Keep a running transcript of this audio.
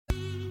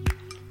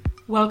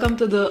Welcome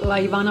to the La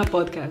Ivana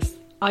podcast.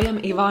 I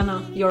am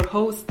Ivana, your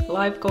host,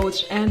 life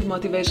coach, and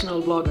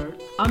motivational blogger.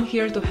 I'm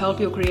here to help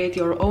you create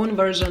your own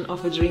version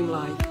of a dream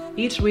life.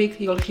 Each week,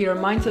 you'll hear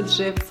mindset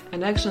shifts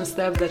and action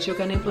steps that you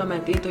can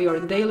implement into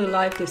your daily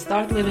life to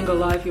start living a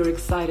life you're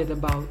excited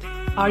about.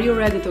 Are you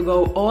ready to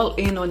go all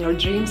in on your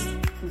dreams?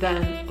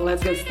 Then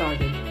let's get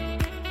started.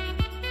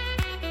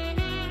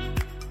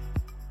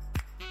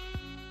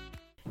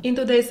 In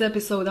today's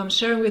episode, I'm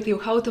sharing with you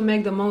how to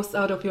make the most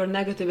out of your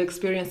negative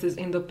experiences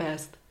in the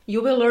past.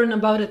 You will learn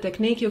about a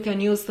technique you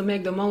can use to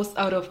make the most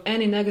out of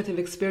any negative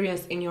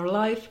experience in your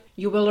life.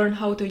 You will learn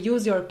how to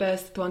use your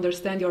past to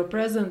understand your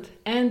present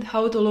and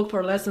how to look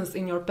for lessons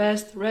in your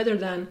past rather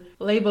than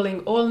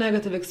labeling all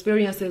negative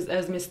experiences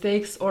as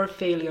mistakes or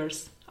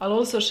failures. I'll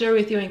also share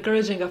with you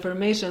encouraging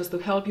affirmations to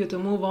help you to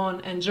move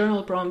on and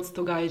journal prompts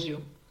to guide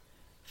you.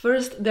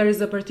 First, there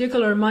is a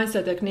particular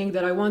mindset technique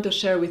that I want to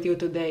share with you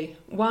today.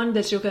 One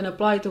that you can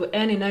apply to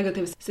any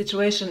negative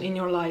situation in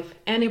your life,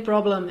 any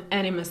problem,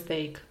 any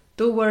mistake.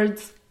 2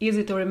 words,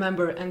 easy to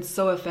remember and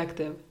so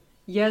effective.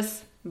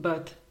 Yes,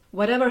 but.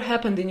 Whatever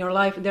happened in your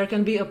life, there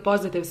can be a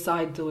positive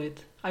side to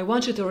it. I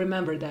want you to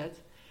remember that.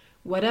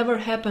 Whatever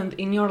happened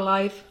in your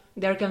life,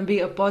 there can be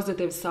a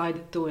positive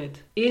side to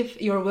it,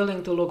 if you're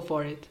willing to look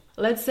for it.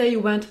 Let's say you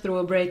went through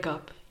a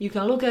breakup. You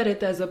can look at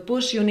it as a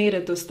push you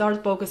needed to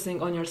start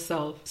focusing on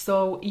yourself.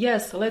 So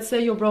yes, let's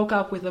say you broke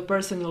up with the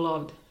person you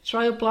loved.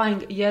 Try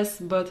applying yes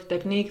but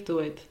technique to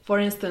it. For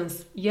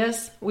instance,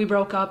 yes, we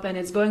broke up and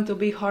it's going to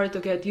be hard to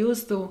get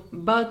used to,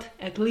 but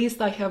at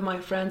least I have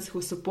my friends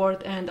who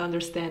support and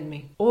understand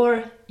me.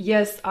 Or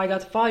yes, I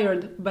got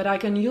fired, but I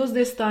can use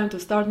this time to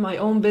start my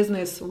own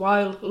business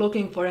while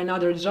looking for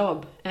another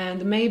job.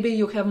 And maybe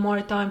you have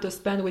more time to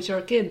spend with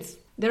your kids.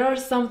 There are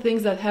some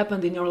things that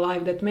happened in your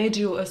life that made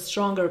you a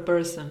stronger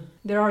person.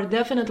 There are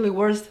definitely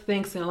worse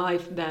things in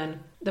life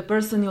than the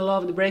person you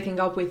loved breaking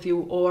up with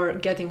you or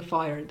getting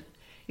fired.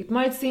 It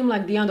might seem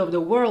like the end of the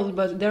world,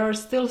 but there are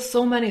still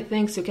so many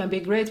things you can be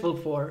grateful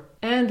for.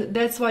 And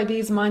that's why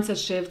these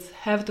mindset shifts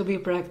have to be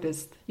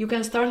practiced. You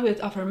can start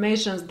with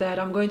affirmations that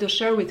I'm going to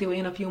share with you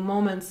in a few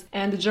moments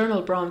and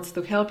journal prompts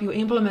to help you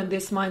implement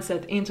this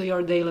mindset into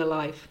your daily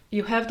life.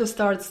 You have to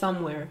start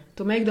somewhere.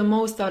 To make the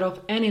most out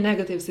of any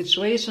negative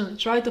situation,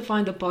 try to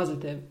find a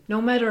positive.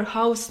 No matter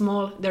how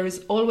small, there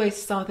is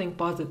always something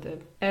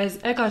positive. As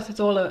Eckhart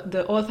Tolle,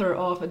 the author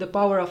of The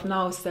Power of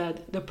Now,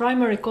 said, the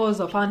primary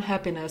cause of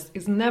unhappiness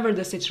is never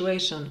the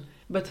situation,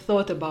 but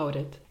thought about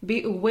it.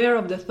 Be aware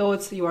of the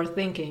thoughts you are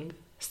thinking.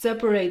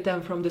 Separate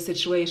them from the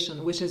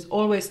situation, which is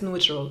always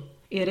neutral.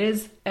 It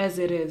is as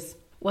it is.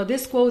 What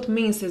this quote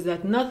means is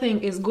that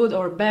nothing is good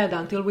or bad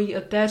until we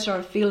attach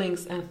our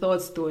feelings and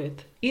thoughts to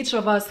it. Each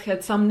of us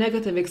had some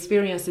negative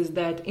experiences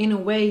that, in a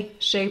way,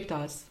 shaped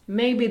us.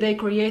 Maybe they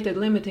created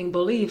limiting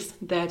beliefs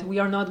that we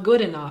are not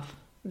good enough,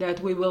 that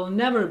we will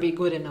never be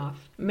good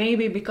enough.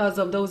 Maybe because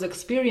of those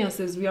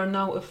experiences we are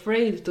now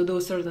afraid to do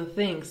certain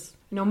things.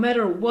 No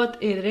matter what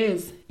it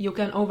is, you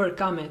can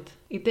overcome it.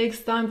 It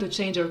takes time to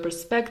change your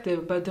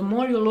perspective, but the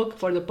more you look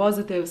for the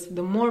positives,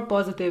 the more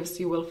positives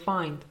you will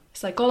find.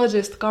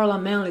 Psychologist Carla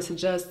Manley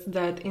suggests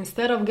that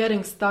instead of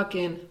getting stuck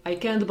in, I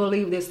can't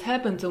believe this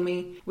happened to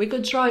me, we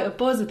could try a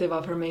positive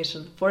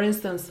affirmation. For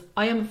instance,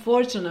 I am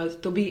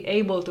fortunate to be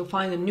able to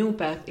find a new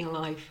path in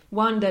life,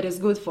 one that is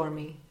good for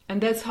me. And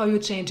that's how you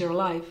change your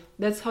life.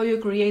 That's how you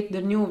create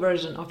the new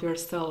version of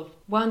yourself.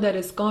 One that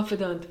is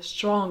confident,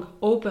 strong,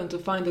 open to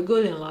find the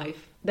good in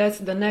life. That's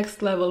the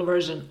next level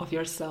version of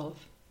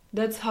yourself.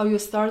 That's how you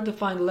start to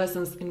find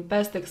lessons in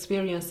past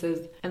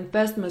experiences and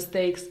past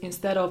mistakes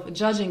instead of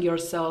judging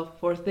yourself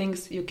for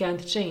things you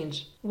can't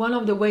change. One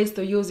of the ways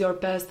to use your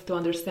past to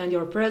understand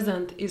your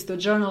present is to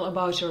journal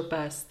about your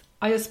past.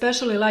 I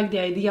especially like the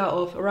idea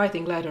of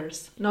writing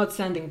letters, not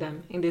sending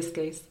them, in this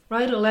case.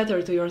 Write a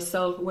letter to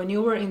yourself when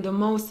you were in the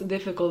most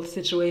difficult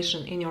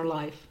situation in your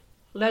life.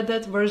 Let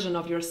that version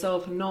of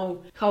yourself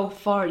know how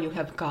far you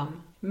have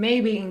come.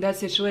 Maybe in that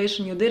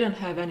situation you didn't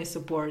have any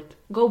support.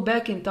 Go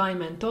back in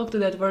time and talk to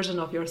that version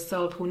of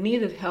yourself who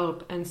needed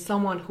help and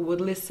someone who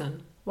would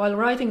listen. While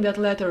writing that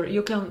letter,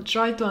 you can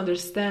try to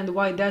understand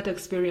why that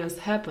experience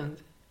happened.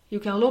 You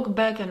can look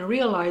back and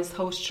realize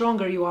how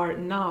stronger you are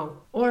now.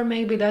 Or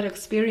maybe that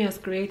experience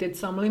created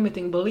some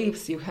limiting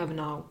beliefs you have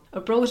now.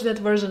 Approach that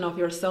version of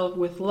yourself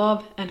with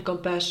love and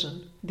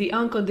compassion, the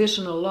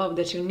unconditional love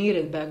that you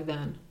needed back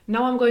then.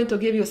 Now I'm going to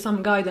give you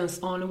some guidance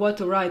on what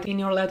to write in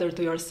your letter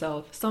to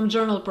yourself, some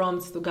journal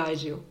prompts to guide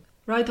you.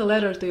 Write a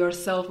letter to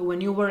yourself when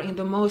you were in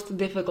the most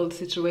difficult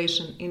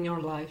situation in your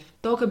life.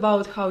 Talk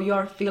about how you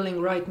are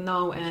feeling right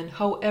now and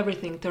how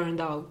everything turned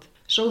out.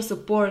 Show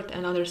support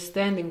and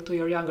understanding to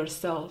your younger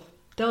self.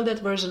 Tell that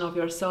version of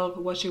yourself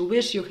what you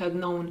wish you had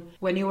known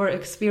when you were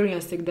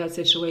experiencing that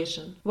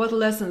situation. What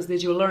lessons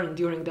did you learn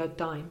during that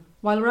time?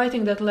 While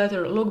writing that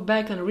letter, look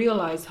back and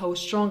realize how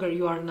stronger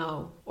you are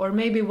now. Or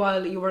maybe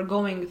while you were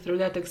going through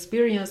that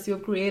experience,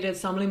 you've created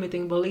some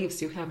limiting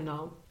beliefs you have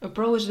now.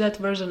 Approach that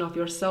version of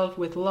yourself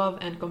with love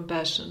and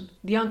compassion,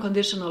 the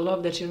unconditional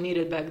love that you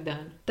needed back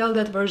then. Tell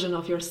that version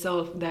of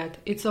yourself that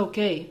it's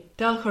okay.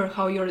 Tell her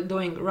how you're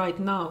doing right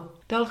now.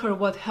 Tell her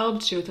what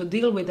helped you to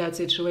deal with that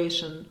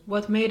situation,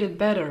 what made it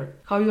better,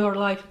 how your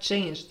life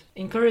changed.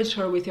 Encourage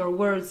her with your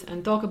words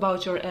and talk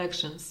about your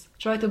actions.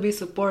 Try to be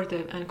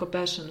supportive and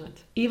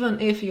compassionate. Even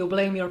if you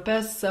blame your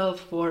past self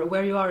for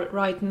where you are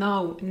right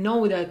now,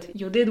 know that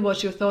you did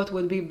what you thought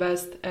would be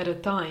best at a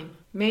time.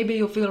 Maybe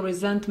you feel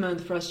resentment,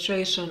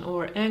 frustration,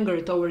 or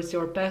anger towards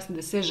your past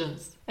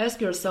decisions.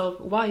 Ask yourself,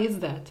 why is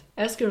that?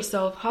 Ask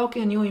yourself, how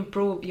can you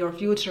improve your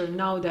future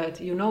now that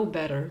you know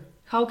better?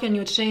 How can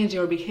you change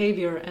your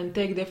behavior and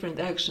take different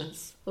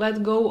actions?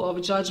 Let go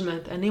of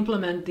judgment and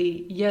implement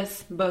the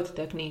yes, but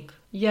technique.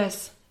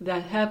 Yes,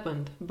 that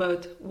happened,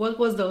 but what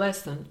was the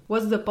lesson?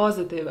 What's the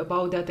positive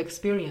about that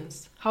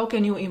experience? How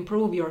can you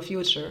improve your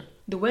future?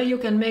 The way you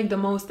can make the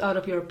most out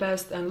of your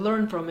past and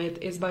learn from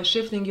it is by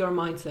shifting your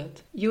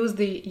mindset. Use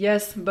the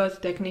yes,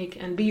 but technique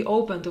and be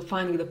open to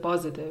finding the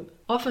positive.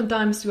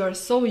 Oftentimes we are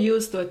so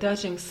used to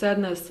attaching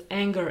sadness,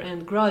 anger,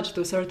 and grudge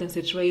to certain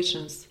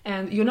situations.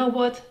 And you know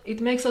what? It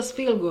makes us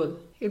feel good.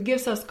 It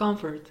gives us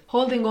comfort.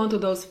 Holding on to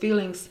those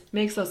feelings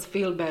makes us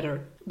feel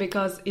better.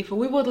 Because if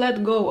we would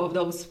let go of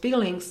those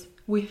feelings,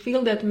 we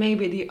feel that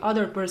maybe the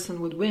other person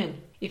would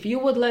win. If you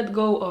would let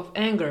go of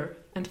anger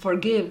and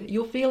forgive,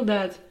 you feel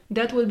that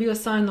that would be a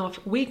sign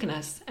of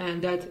weakness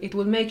and that it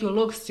would make you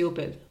look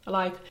stupid.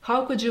 Like,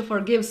 how could you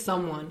forgive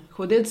someone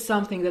who did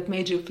something that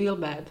made you feel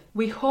bad?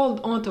 We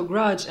hold on to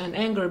grudge and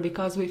anger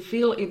because we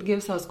feel it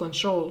gives us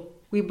control.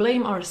 We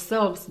blame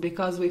ourselves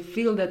because we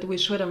feel that we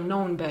should have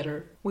known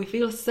better. We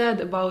feel sad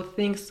about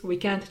things we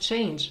can't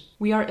change.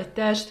 We are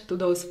attached to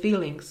those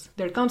feelings.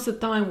 There comes a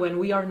time when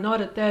we are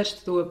not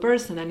attached to a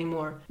person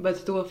anymore,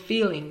 but to a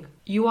feeling.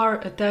 You are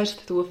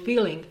attached to a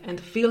feeling, and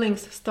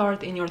feelings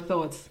start in your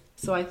thoughts.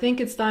 So I think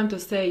it's time to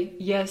say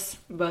yes,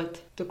 but.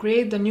 To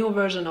create the new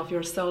version of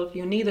yourself,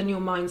 you need a new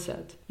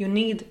mindset. You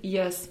need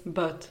yes,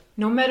 but.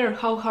 No matter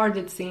how hard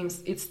it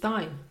seems, it's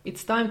time.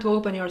 It's time to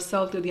open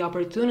yourself to the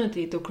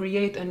opportunity to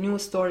create a new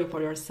story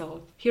for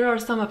yourself. Here are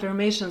some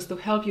affirmations to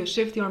help you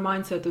shift your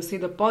mindset to see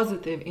the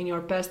positive in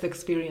your past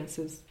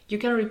experiences. You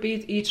can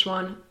repeat each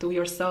one to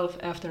yourself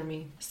after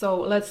me. So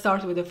let's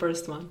start with the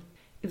first one.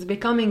 It's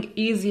becoming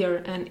easier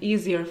and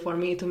easier for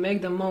me to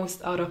make the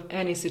most out of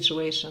any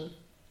situation.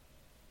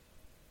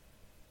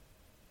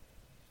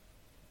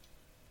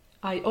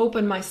 I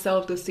open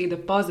myself to see the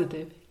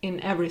positive in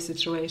every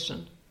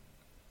situation.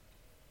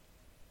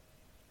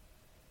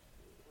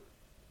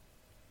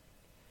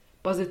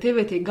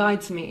 Positivity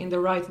guides me in the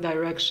right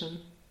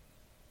direction.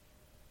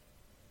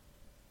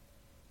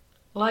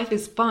 Life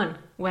is fun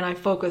when I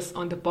focus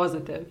on the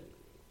positive.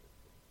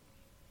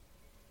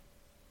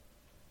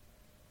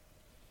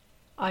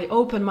 I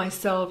open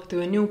myself to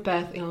a new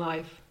path in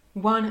life,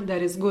 one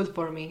that is good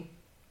for me.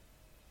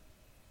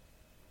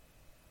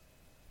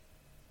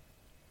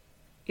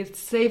 It's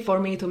safe for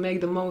me to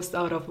make the most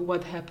out of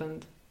what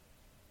happened.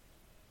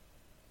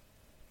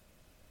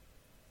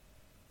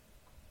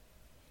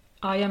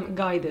 I am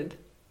guided.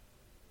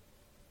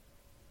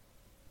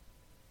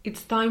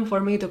 It's time for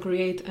me to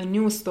create a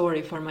new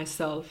story for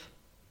myself.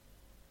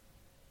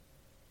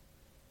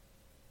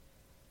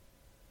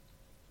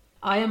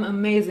 I am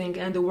amazing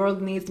and the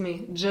world needs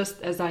me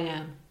just as I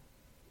am.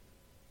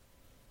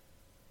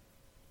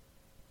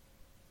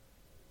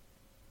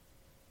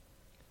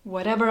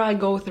 Whatever I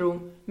go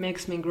through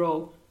makes me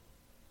grow.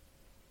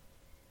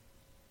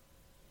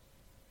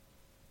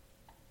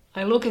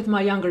 I look at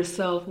my younger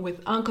self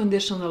with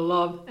unconditional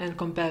love and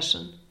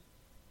compassion.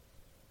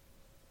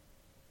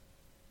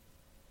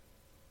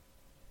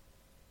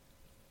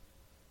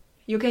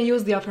 You can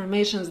use the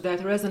affirmations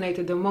that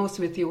resonated the most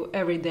with you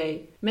every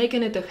day.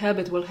 Making it a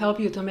habit will help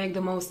you to make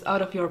the most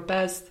out of your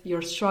past,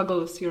 your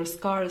struggles, your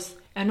scars,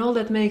 and all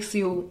that makes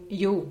you,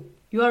 you.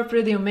 You are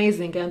pretty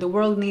amazing and the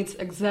world needs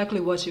exactly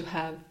what you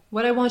have.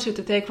 What I want you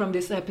to take from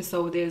this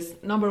episode is,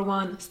 number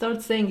 1,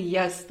 start saying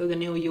yes to the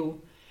new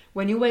you.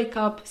 When you wake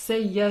up, say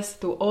yes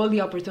to all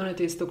the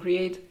opportunities to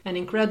create an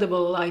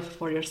incredible life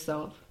for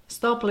yourself.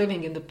 Stop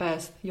living in the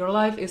past. Your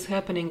life is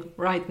happening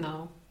right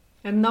now.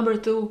 And number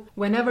 2,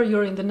 whenever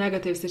you're in the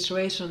negative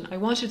situation, I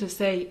want you to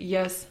say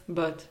yes,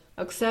 but.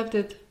 Accept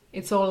it.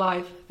 It's all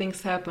life,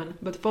 things happen,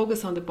 but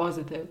focus on the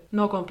positive.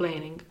 No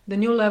complaining. The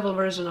new level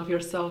version of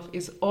yourself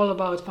is all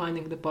about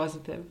finding the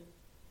positive.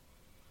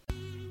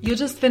 You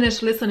just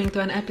finished listening to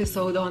an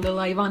episode on the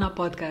La Ivana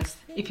podcast.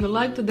 If you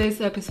liked today's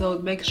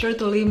episode, make sure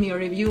to leave me a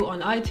review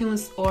on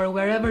iTunes or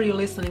wherever you're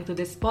listening to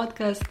this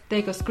podcast.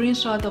 Take a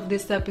screenshot of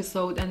this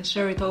episode and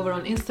share it over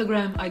on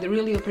Instagram. I'd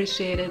really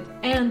appreciate it.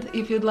 And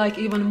if you'd like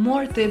even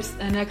more tips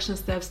and action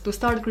steps to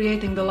start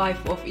creating the life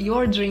of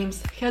your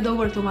dreams, head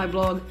over to my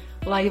blog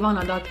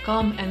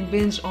laivana.com and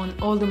binge on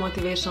all the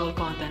motivational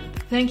content.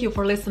 Thank you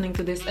for listening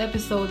to this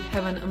episode.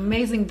 Have an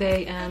amazing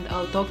day and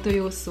I'll talk to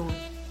you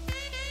soon.